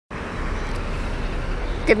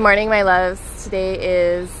Good morning, my loves.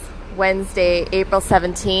 Today is Wednesday, April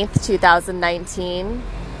 17th, 2019.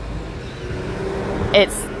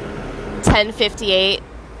 It's 10:58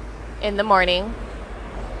 in the morning.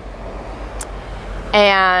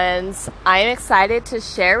 And I'm excited to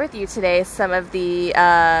share with you today some of the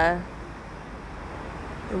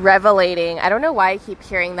revelating. I don't know why I keep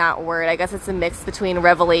hearing that word. I guess it's a mix between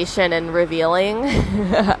revelation and revealing.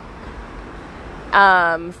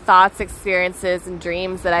 Thoughts, experiences, and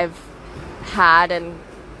dreams that I've had and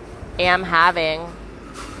am having.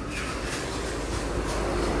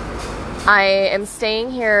 I am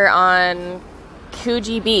staying here on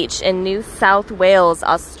Coogee Beach in New South Wales,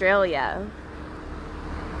 Australia.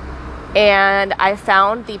 And I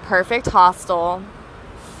found the perfect hostel.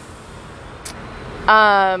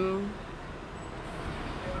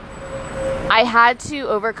 I had to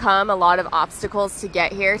overcome a lot of obstacles to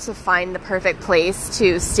get here to find the perfect place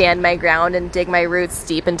to stand my ground and dig my roots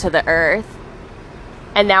deep into the earth.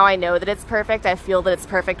 And now I know that it's perfect. I feel that it's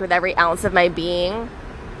perfect with every ounce of my being.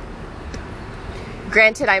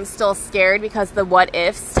 Granted, I'm still scared because the what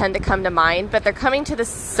ifs tend to come to mind, but they're coming to the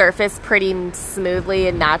surface pretty smoothly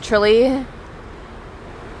and naturally.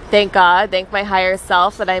 Thank God, thank my higher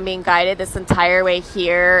self that I'm being guided this entire way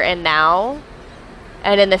here and now.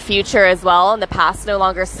 And in the future as well, and the past no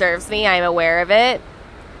longer serves me. I'm aware of it.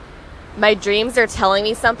 My dreams are telling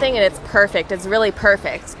me something, and it's perfect. It's really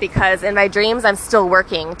perfect, because in my dreams, I'm still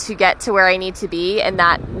working to get to where I need to be, and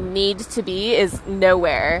that need to be is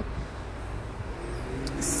nowhere.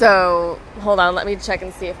 So, hold on, let me check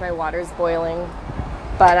and see if my water's boiling.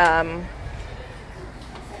 But,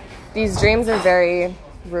 these dreams are very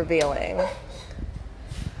revealing.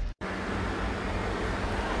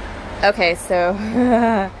 Okay, so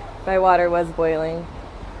my water was boiling.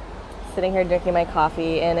 Sitting here drinking my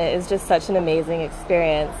coffee, and it is just such an amazing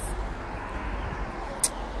experience.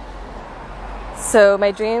 So my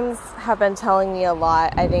dreams have been telling me a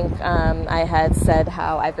lot. I think I had said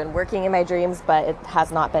how I've been working in my dreams, but it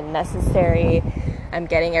has not been necessary. I'm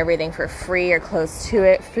getting everything for free or close to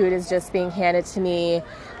it. Food is just being handed to me.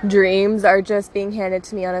 Dreams are just being handed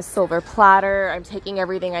to me on a silver platter. I'm taking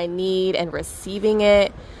everything I need and receiving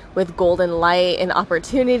it with golden light and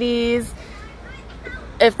opportunities.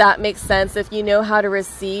 If that makes sense, if you know how to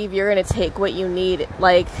receive, you're going to take what you need.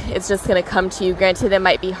 Like, it's just going to come to you. Granted, it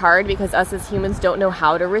might be hard because us as humans don't know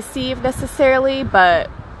how to receive necessarily, but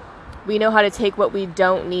we know how to take what we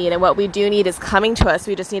don't need, and what we do need is coming to us.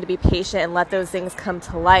 We just need to be patient and let those things come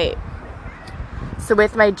to light. So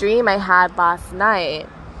with my dream I had last night,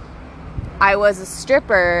 I was a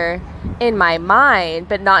stripper in my mind,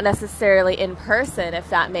 but not necessarily in person, if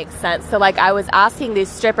that makes sense. So like, I was asking these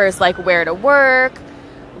strippers like where to work,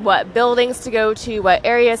 what buildings to go to, what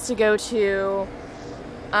areas to go to.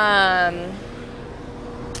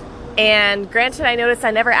 And granted, I noticed I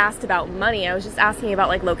never asked about money. I was just asking about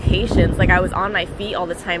like locations. Like, I was on my feet all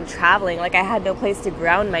the time traveling. Like, I had no place to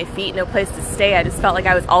ground my feet, no place to stay. I just felt like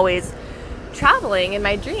I was always traveling in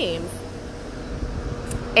my dreams.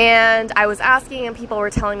 And I was asking, and people were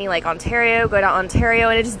telling me like Ontario, go to Ontario,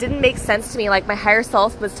 and it just didn't make sense to me. Like, my higher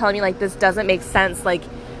self was telling me like, this doesn't make sense. Like,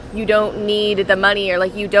 you don't need the money, or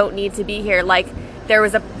like, you don't need to be here. Like, there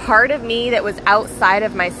was a part of me that was outside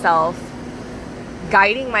of myself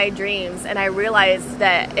guiding my dreams, and I realized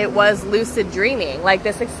that it was lucid dreaming. Like,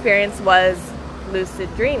 this experience was lucid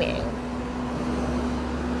dreaming.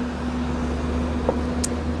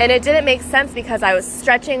 And it didn't make sense because I was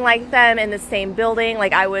stretching like them in the same building.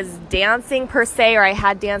 Like, I was dancing per se, or I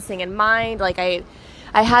had dancing in mind. Like, I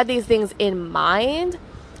had these things in mind,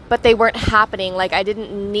 but they weren't happening. Like, I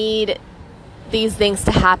didn't need these things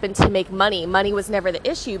to happen to make money. Money was never the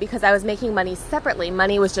issue because I was making money separately.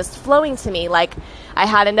 Money was just flowing to me. Like, I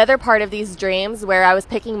had another part of these dreams where I was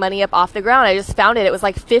picking money up off the ground. I just found it. It was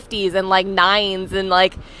like 50s and like 9s and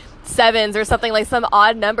like 7s or something, like some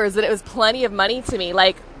odd numbers, but it was plenty of money to me.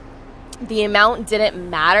 Like, the amount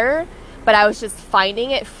didn't matter, but I was just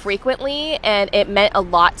finding it frequently, and it meant a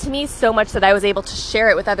lot to me, so much that I was able to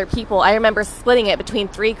share it with other people. I remember splitting it between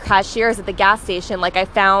 3 cashiers at the gas station. Like, I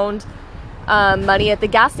found money at the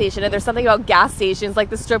gas station, and there's something about gas stations.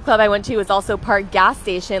 Like, the strip club I went to was also part gas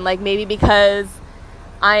station. Like, maybe because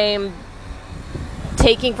I'm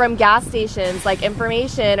taking from gas stations like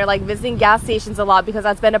information, or like visiting gas stations a lot because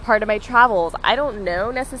that's been a part of my travels. I don't know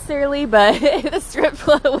necessarily, but the strip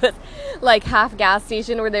club was like half gas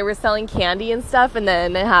station where they were selling candy and stuff, and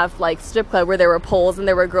then half like strip club where there were poles and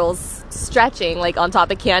there were girls stretching like on top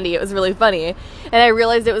of candy. It was really funny, and I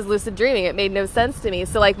realized it was lucid dreaming. It made no sense to me.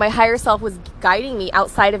 So like, my higher self was guiding me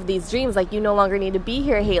outside of these dreams. Like, you no longer need to be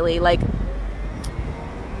here, Haley. Like,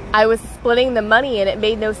 I was splitting the money, and it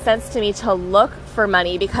made no sense to me to look for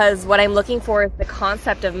money, because what I'm looking for is the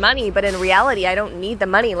concept of money. But in reality, I don't need the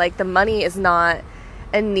money. Like, the money is not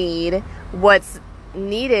a need. What's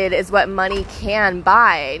needed is what money can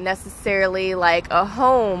buy, necessarily like a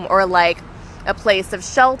home or like a place of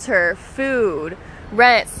shelter, food,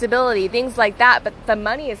 rent, stability, things like that. But the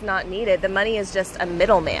money is not needed. The money is just a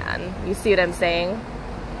middleman. You see what I'm saying?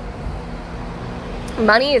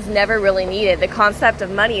 Money is never really needed. The concept of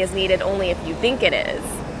money is needed only if you think it is.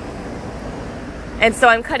 And so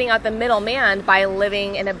I'm cutting out the middleman by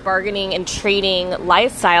living in a bargaining and trading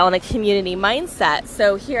lifestyle and a community mindset.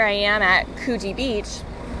 So here I am at Coogee Beach,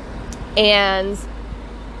 and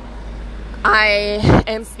I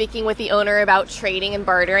am speaking with the owner about trading and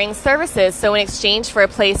bartering services. So in exchange for a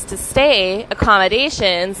place to stay,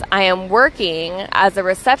 accommodations, I am working as a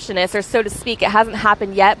receptionist, or so to speak. It hasn't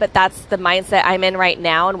happened yet, but that's the mindset I'm in right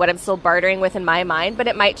now and what I'm still bartering with in my mind. But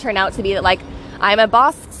it might turn out to be that, like, I'm a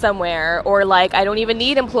boss somewhere, or like I don't even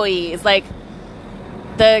need employees. Like,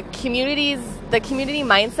 the community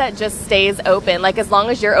mindset just stays open. Like, as long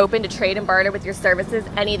as you're open to trade and barter with your services,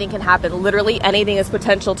 anything can happen. Literally anything is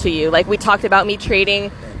potential to you. Like, we talked about me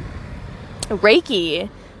trading Reiki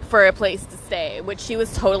for a place to stay, which she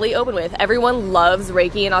was totally open with. Everyone loves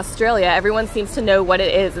Reiki in Australia. Everyone seems to know what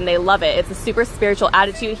it is, and they love it. It's a super spiritual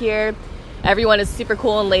attitude here. Everyone is super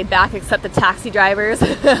cool and laid back, except the taxi drivers.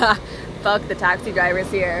 Fuck the taxi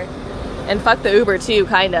drivers here. And fuck the Uber too,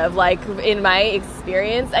 kind of. Like, in my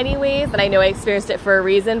experience anyways, and I know I experienced it for a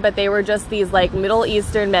reason, but they were just these like Middle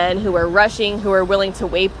Eastern men who were rushing, who were willing to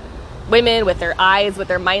rape women with their eyes, with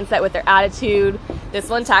their mindset, with their attitude. This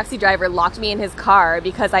one taxi driver locked me in his car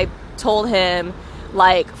because I told him,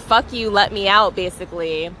 like, fuck you, let me out,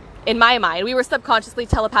 basically. In my mind, we were subconsciously,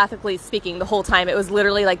 telepathically speaking the whole time. It was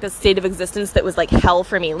literally like the state of existence that was like hell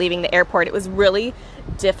for me leaving the airport. It was really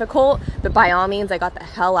difficult, but by all means, I got the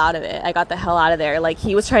hell out of it. I got the hell out of there. Like,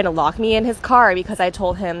 he was trying to lock me in his car because I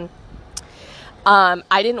told him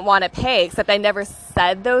I didn't want to pay, except I never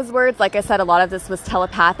said those words. Like I said, a lot of this was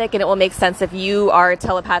telepathic, and it will make sense if you are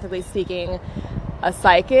telepathically speaking a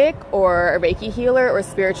psychic or a Reiki healer or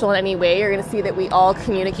spiritual in any way. You're going to see that we all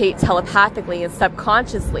communicate telepathically and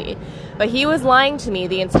subconsciously. But he was lying to me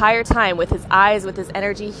the entire time with his eyes, with his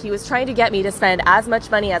energy. He was trying to get me to spend as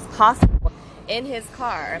much money as possible in his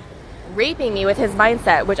car, raping me with his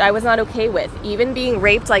mindset, which I was not okay with. Even being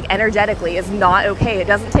raped, like, energetically is not okay. It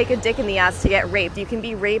doesn't take a dick in the ass to get raped. You can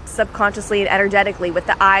be raped subconsciously and energetically, with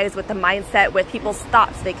the eyes, with the mindset, with people's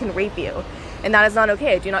thoughts. They can rape you. And that is not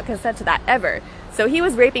okay. I do not consent to that ever. So he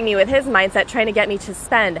was raping me with his mindset, trying to get me to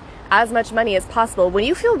spend as much money as possible. When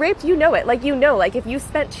you feel raped, you know it. Like, you know, like, if you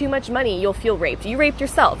spent too much money, you'll feel raped. You raped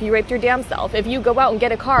yourself. You raped your damn self. If you go out and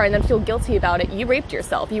get a car and then feel guilty about it, you raped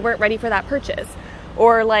yourself. You weren't ready for that purchase.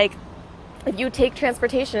 Or, like, if you take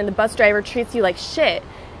transportation and the bus driver treats you like shit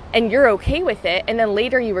and you're okay with it, and then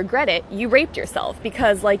later you regret it, you raped yourself,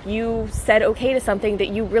 because, like, you said okay to something that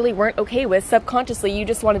you really weren't okay with. Subconsciously, you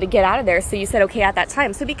just wanted to get out of there, so you said okay at that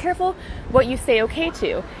time. So be careful what you say okay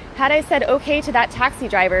to. Had I said okay to that taxi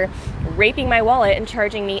driver raping my wallet and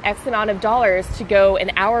charging me X amount of dollars to go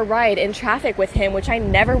an hour ride in traffic with him, which I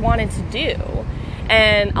never wanted to do,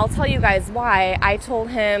 and I'll tell you guys why. I told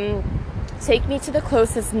him, take me to the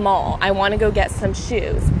closest mall. I want to go get some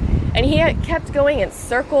shoes. And he had kept going in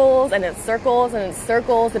circles and in circles and in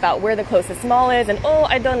circles about where the closest mall is. And, oh,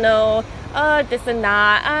 I don't know, this and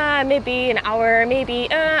that, maybe an hour, maybe,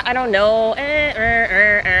 I don't know,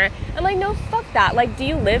 I'm like, no, fuck that. Like, do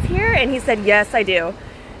you live here? And he said, yes, I do.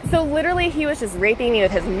 So literally, he was just raping me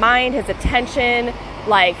with his mind, his attention.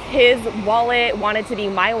 Like, his wallet wanted to be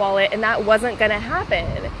my wallet, and that wasn't going to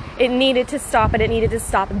happen. It needed to stop, and it needed to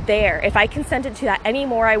stop there. If I consented to that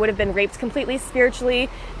anymore, I would have been raped completely spiritually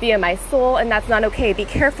via my soul, and that's not okay. Be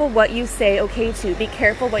careful what you say okay to. Be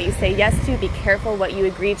careful what you say yes to. Be careful what you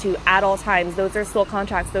agree to at all times. Those are soul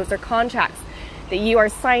contracts. Those are contracts that you are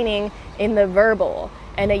signing in the verbal.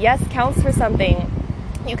 And a yes counts for something.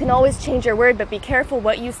 You can always change your word, but be careful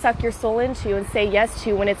what you suck your soul into and say yes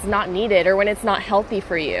to when it's not needed or when it's not healthy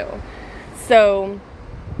for you. So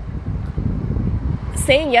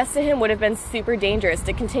saying yes to him would have been super dangerous.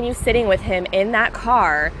 To continue sitting with him in that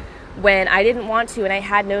car when I didn't want to and I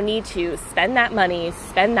had no need to spend that money,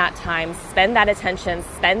 spend that time, spend that attention,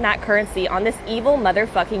 spend that currency on this evil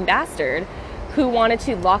motherfucking bastard who wanted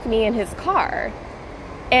to lock me in his car.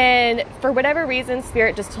 And for whatever reason,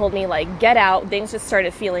 Spirit just told me, like, get out. Things just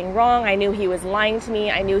started feeling wrong. I knew he was lying to me.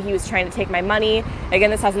 I knew he was trying to take my money. Again,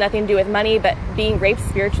 this has nothing to do with money, but being raped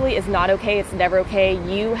spiritually is not okay. It's never okay.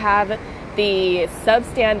 You have the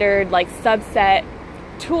substandard, like, subset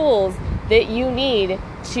tools that you need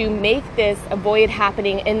to make this avoid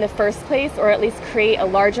happening in the first place, or at least create a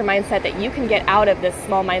larger mindset that you can get out of this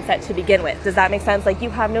small mindset to begin with. Does that make sense? Like, you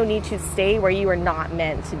have no need to stay where you are not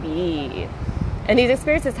meant to be. And these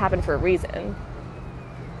experiences happen for a reason.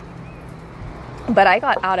 But I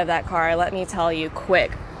got out of that car, let me tell you,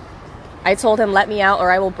 quick. I told him, let me out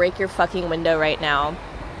or I will break your fucking window right now.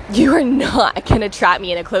 You are not going to trap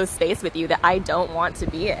me in a closed space with you that I don't want to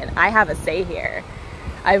be in. I have a say here.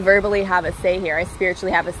 I verbally have a say here. I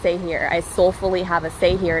spiritually have a say here. I soulfully have a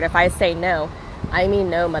say here. And if I say no, I mean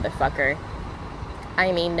no, motherfucker.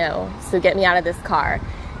 I mean no. So get me out of this car.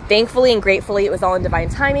 Thankfully and gratefully, it was all in divine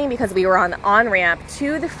timing because we were on the on-ramp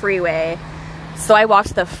to the freeway. So I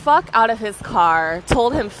walked the fuck out of his car,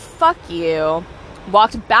 told him, fuck you,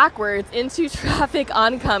 walked backwards into traffic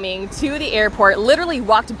oncoming to the airport, literally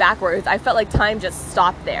walked backwards. I felt like time just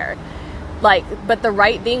stopped there. But the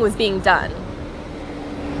right thing was being done.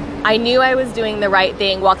 I knew I was doing the right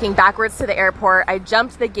thing, walking backwards to the airport. I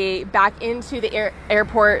jumped the gate back into the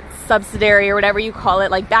airport subsidiary or whatever you call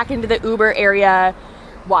it, like back into the Uber area,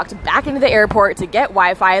 walked back into the airport to get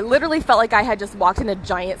Wi-Fi. I literally felt like I had just walked in a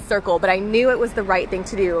giant circle, but I knew it was the right thing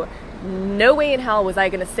to do. No way in hell was I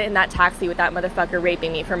going to sit in that taxi with that motherfucker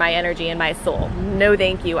raping me for my energy and my soul. No,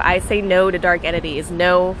 thank you. I say no to dark entities.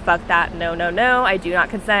 No, fuck that. No, no, no. I do not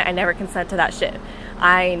consent. I never consent to that shit.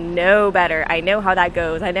 I know better. I know how that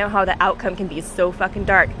goes. I know how the outcome can be so fucking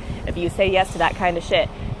dark if you say yes to that kind of shit.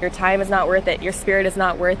 Your time is not worth it. Your spirit is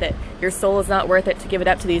not worth it. Your soul is not worth it to give it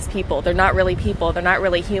up to these people. They're not really people. They're not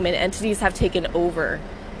really human. Entities have taken over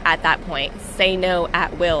at that point. Say no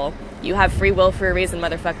at will. You have free will for a reason,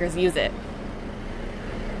 motherfuckers. Use it.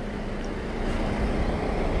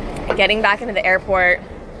 Getting back into the airport,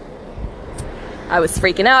 I was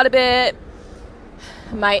freaking out a bit.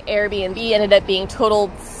 My Airbnb ended up being total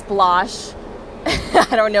splosh.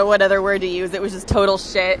 I don't know what other word to use. It was just total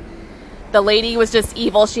shit. The lady was just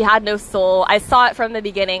evil. She had no soul. I saw it from the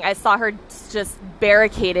beginning. I saw her just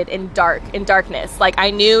barricaded in darkness. Like,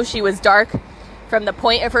 I knew she was dark from the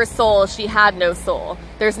point of her soul. She had no soul.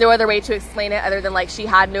 There's no other way to explain it other than, like, she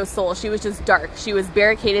had no soul. She was just dark. She was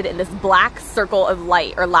barricaded in this black circle of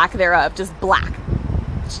light, or lack thereof, just black.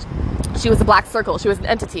 She was a black circle. She was an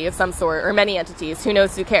entity of some sort, or many entities. Who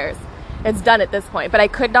knows? Who cares? It's done at this point. But I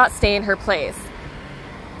could not stay in her place.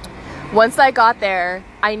 Once I got there,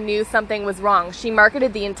 I knew something was wrong. She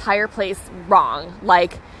marketed the entire place wrong.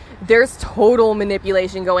 Like, there's total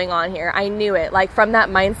manipulation going on here. I knew it. Like, from that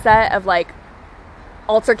mindset of, like,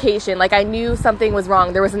 altercation. Like, I knew something was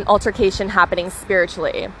wrong. There was an altercation happening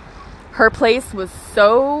spiritually. Her place was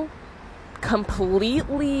so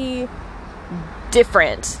completely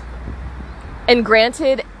different. And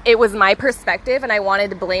granted, it was my perspective, and I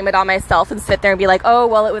wanted to blame it on myself and sit there and be like, oh,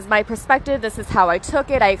 well, it was my perspective. This is how I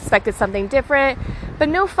took it. I expected something different. But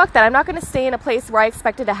no, fuck that. I'm not going to stay in a place where I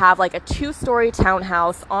expected to have like a 2-story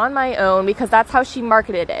townhouse on my own, because that's how she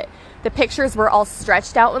marketed it. The pictures were all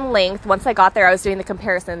stretched out in length. Once I got there, I was doing the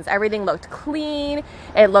comparisons. Everything looked clean.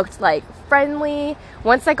 It looked like friendly.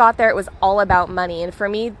 Once I got there, it was all about money. And for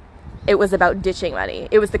me, it was about ditching money.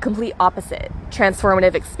 It was the complete opposite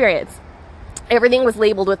transformative experience. Everything was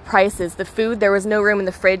labeled with prices. The food, there was no room in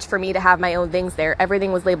the fridge for me to have my own things there.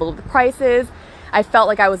 Everything was labeled with prices. I felt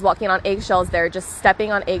like I was walking on eggshells there, just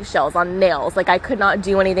stepping on eggshells, on nails. Like, I could not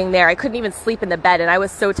do anything there. I couldn't even sleep in the bed, and I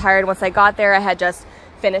was so tired. Once I got there, I had just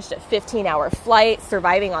finished a 15-hour flight,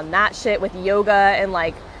 surviving on that shit with yoga and,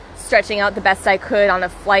 like, stretching out the best I could on a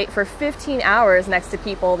flight for 15 hours next to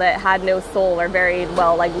people that had no soul or very,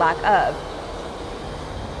 well, like, lack of.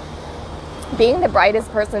 Being the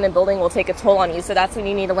brightest person in a building will take a toll on you, so that's when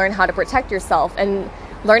you need to learn how to protect yourself. And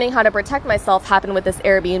learning how to protect myself happened with this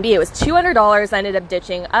Airbnb. It was $200. I ended up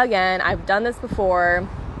ditching again. I've done this before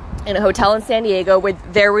in a hotel in San Diego where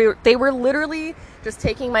they were literally just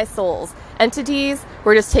taking my souls. Entities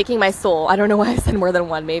were just taking my soul. I don't know why I said more than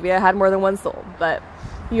one. Maybe I had more than one soul, but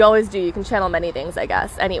you always do. You can channel many things, I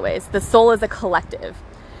guess. Anyways, the soul is a collective.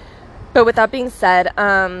 But with that being said,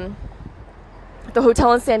 the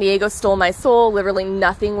hotel in San Diego stole my soul. Literally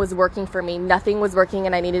nothing was working for me. Nothing was working,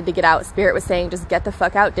 and I needed to get out. Spirit was saying, just get the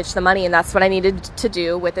fuck out, ditch the money. And that's what I needed to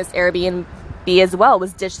do with this Airbnb as well,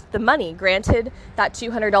 was ditch the money. Granted, that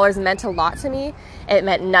 $200 meant a lot to me. It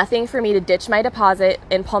meant nothing for me to ditch my deposit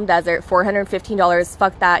in Palm Desert, $415.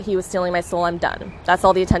 Fuck that. He was stealing my soul. I'm done. That's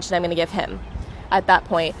all the attention I'm going to give him at that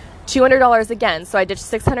point. $200 again. So I ditched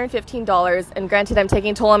 $615. And granted, I'm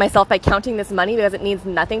taking a toll on myself by counting this money because it means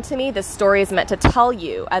nothing to me. This story is meant to tell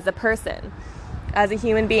you as a person, as a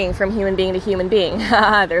human being, from human being to human being.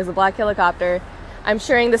 There's a black helicopter. I'm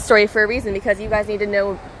sharing this story for a reason, because you guys need to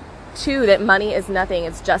know too that money is nothing.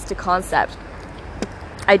 It's just a concept.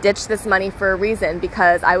 I ditched this money for a reason,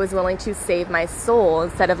 because I was willing to save my soul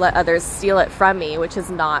instead of let others steal it from me, which is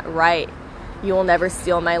not right. You will never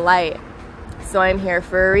steal my light. So I'm here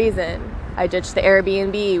for a reason. I ditched the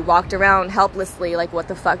Airbnb, walked around helplessly, like, what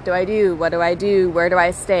the fuck do I do? What do I do? Where do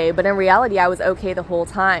I stay? But in reality, I was okay the whole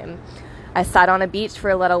time. I sat on a beach for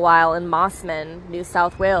a little while in Mossman, New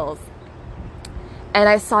South Wales. And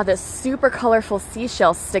I saw this super colorful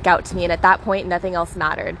seashell stick out to me. And at that point, nothing else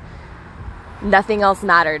mattered. Nothing else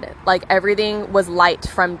mattered. Like, everything was light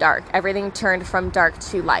from dark. Everything turned from dark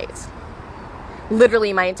to light.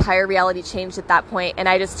 Literally, my entire reality changed at that point, and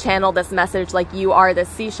I just channeled this message, like, you are the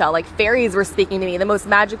seashell. Like, fairies were speaking to me. The most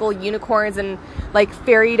magical unicorns and, like,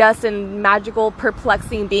 fairy dust and magical,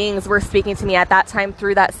 perplexing beings were speaking to me at that time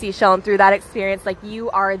through that seashell and through that experience. Like, you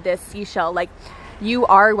are this seashell. Like, you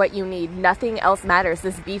are what you need. Nothing else matters.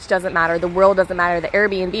 This beach doesn't matter. The world doesn't matter. The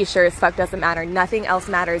Airbnb sure as fuck doesn't matter. Nothing else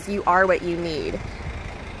matters. You are what you need.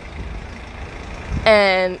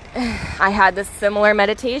 And I had this similar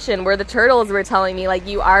meditation where the turtles were telling me, like,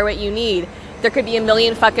 you are what you need. There could be a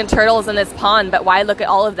million fucking turtles in this pond, but why look at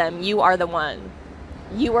all of them? You are the one.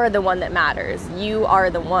 You are the one that matters. You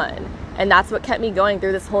are the one. And that's what kept me going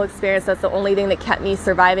through this whole experience. That's the only thing that kept me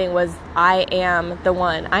surviving, was I am the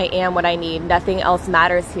one. I am what I need. Nothing else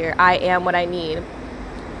matters here. I am what I need.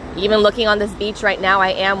 Even looking on this beach right now, I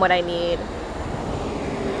am what I need.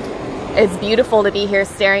 It's beautiful to be here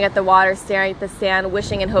staring at the water, staring at the sand,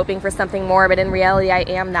 wishing and hoping for something more. But in reality, I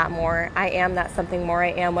am that more. I am that something more. I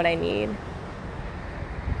am what I need.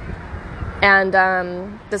 And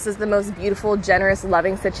this is the most beautiful, generous,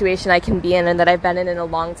 loving situation I can be in, and that I've been in a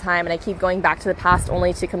long time. And I keep going back to the past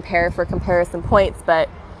only to compare for comparison points. But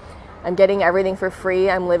I'm getting everything for free.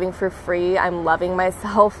 I'm living for free. I'm loving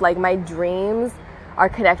myself. Like, my dreams are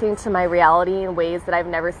connecting to my reality in ways that I've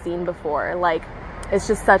never seen before. Like, it's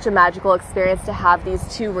just such a magical experience to have these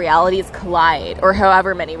two realities collide, or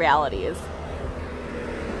however many realities.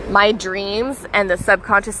 My dreams and the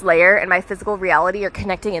subconscious layer and my physical reality are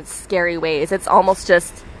connecting in scary ways. It's almost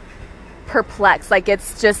just perplexed. Like,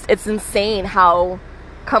 it's insane how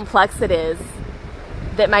complex it is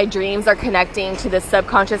that my dreams are connecting to the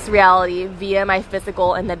subconscious reality via my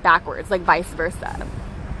physical, and then backwards, like vice versa.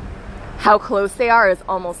 How close they are is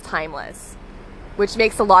almost timeless, which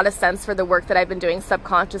makes a lot of sense for the work that I've been doing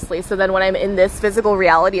subconsciously. So then when I'm in this physical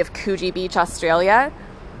reality of Coogee Beach, Australia,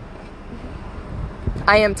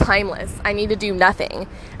 I am timeless. I need to do nothing.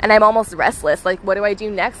 And I'm almost restless. Like, what do I do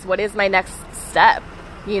next? What is my next step?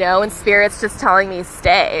 You know, and Spirit's just telling me,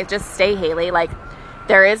 stay. Just stay, Haley. Like,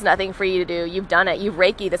 there is nothing for you to do. You've done it. You've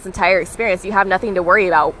Reiki this entire experience. You have nothing to worry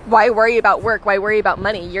about. Why worry about work? Why worry about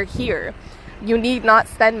money? You're here. You need not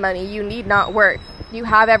spend money. You need not work. You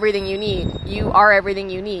have everything you need. You are everything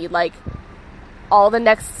you need. Like, all the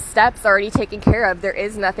next steps are already taken care of. There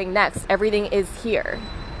is nothing next. Everything is here.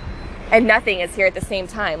 And nothing is here at the same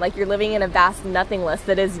time. Like, you're living in a vast nothingness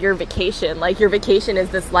that is your vacation. Like, your vacation is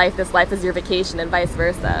this life is your vacation, and vice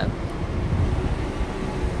versa.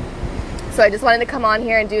 So I just wanted to come on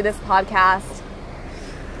here and do this podcast.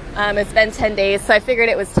 It's been 10 days, so I figured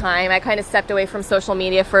it was time. I kind of stepped away from social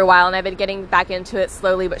media for a while, and I've been getting back into it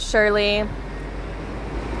slowly but surely.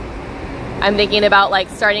 I'm thinking about, like,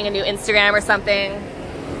 starting a new Instagram or something.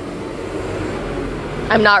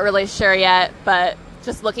 I'm not really sure yet, but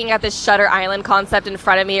just looking at this Shutter Island concept in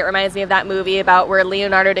front of me, it reminds me of that movie about where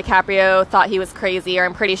Leonardo DiCaprio thought he was crazy, or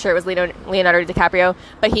I'm pretty sure it was Leonardo DiCaprio,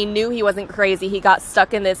 but he knew he wasn't crazy. He got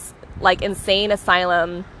stuck in this, like, insane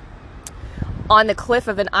asylum on the cliff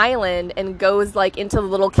of an island and goes, like, into the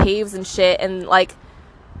little caves and shit, and, like,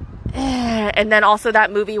 and then also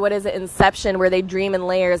that movie, what is it, Inception, where they dream in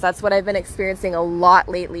layers. That's what I've been experiencing a lot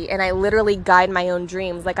lately, and I literally guide my own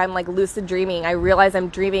dreams. Like, I'm like lucid dreaming. I realize I'm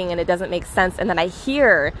dreaming and it doesn't make sense, and then I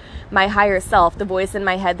hear my higher self, the voice in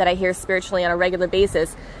my head that I hear spiritually on a regular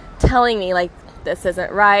basis, telling me, like, this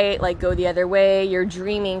isn't right, like, go the other way, you're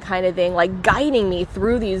dreaming, kind of thing, like, guiding me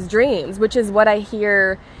through these dreams, which is what I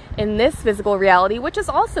hear in this physical reality, which is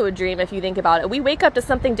also a dream if you think about it. We wake up to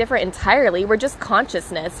something different entirely. We're just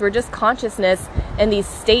consciousness. We're just consciousness in these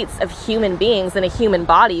states of human beings in a human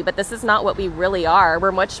body, but this is not what we really are.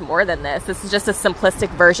 We're much more than this. This is just a simplistic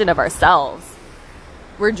version of ourselves.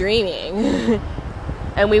 We're dreaming.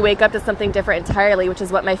 And we wake up to something different entirely, which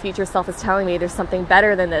is what my future self is telling me. There's something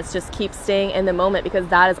better than this. Just keep staying in the moment, because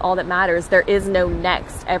that is all that matters. There is no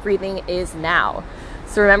next. Everything is now.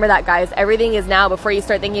 So remember that, guys. Everything is now before you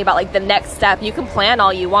start thinking about, like, the next step. You can plan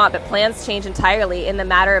all you want, but plans change entirely in the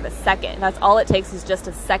matter of a second. That's all it takes, is just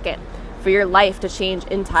a second for your life to change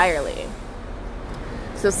entirely.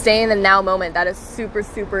 So stay in the now moment. That is super,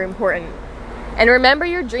 super important. And remember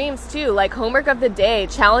your dreams too. Like, homework of the day,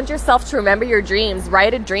 challenge yourself to remember your dreams.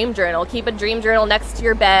 Write a dream journal. Keep a dream journal next to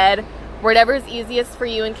your bed, whatever is easiest for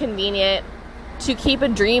you and convenient. To keep a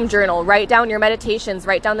dream journal. Write down your meditations,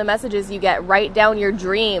 write down the messages you get, write down your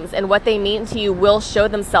dreams, and what they mean to you will show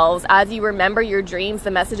themselves. As you remember your dreams, the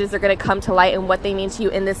messages are going to come to light, and what they mean to you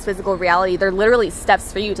in this physical reality. They're literally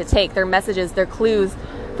steps for you to take. They're messages, they're clues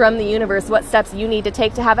from the universe, what steps you need to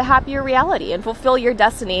take to have a happier reality and fulfill your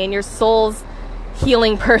destiny and your soul's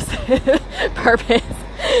healing purpose.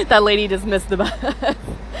 That lady just missed the bus.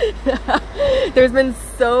 There's been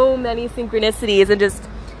so many synchronicities and just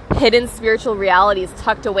hidden spiritual realities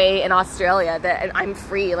tucked away in Australia that I'm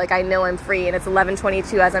free. Like, I know I'm free, and it's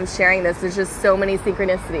 11:22 as I'm sharing this. There's just so many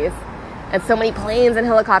synchronicities and so many planes and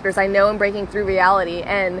helicopters. I know I'm breaking through reality,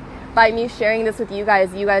 and by me sharing this with you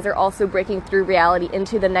guys are also breaking through reality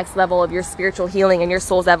into the next level of your spiritual healing and your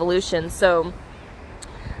soul's evolution. So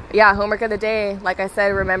yeah, homework of the day, like I said,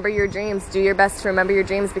 remember your dreams. Do your best to remember your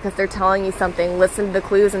dreams because they're telling you something. Listen to the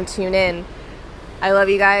clues and tune in. I love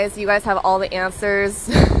you guys. You guys have all the answers.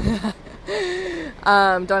 Don't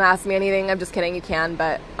ask me anything. I'm just kidding. You can,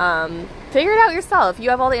 but figure it out yourself. You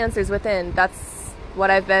have all the answers within. That's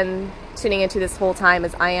what I've been tuning into this whole time,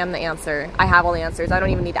 is I am the answer. I have all the answers. I don't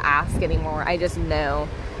even need to ask anymore. I just know.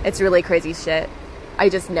 It's really crazy shit. I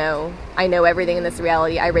just know. I know everything in this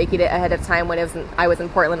reality. I Reiki'd it ahead of time when I was in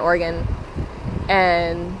Portland, Oregon,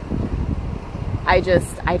 and I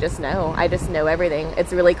just know. I just know everything.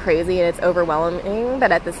 It's really crazy and it's overwhelming,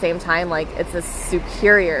 but at the same time, like, it's a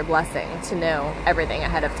superior blessing to know everything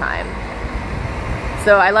ahead of time.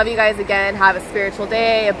 So I love you guys again. Have a spiritual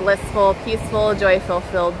day, a blissful, peaceful,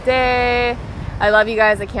 joy-filled day. I love you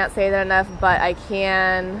guys. I can't say that enough, but I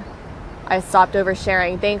can. I stopped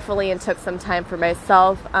oversharing, thankfully, and took some time for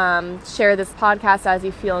myself. Share this podcast as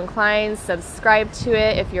you feel inclined. Subscribe to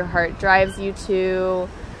it if your heart drives you to.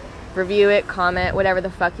 Review it, comment, whatever the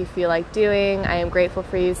fuck you feel like doing. I am grateful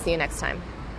for you. See you next time.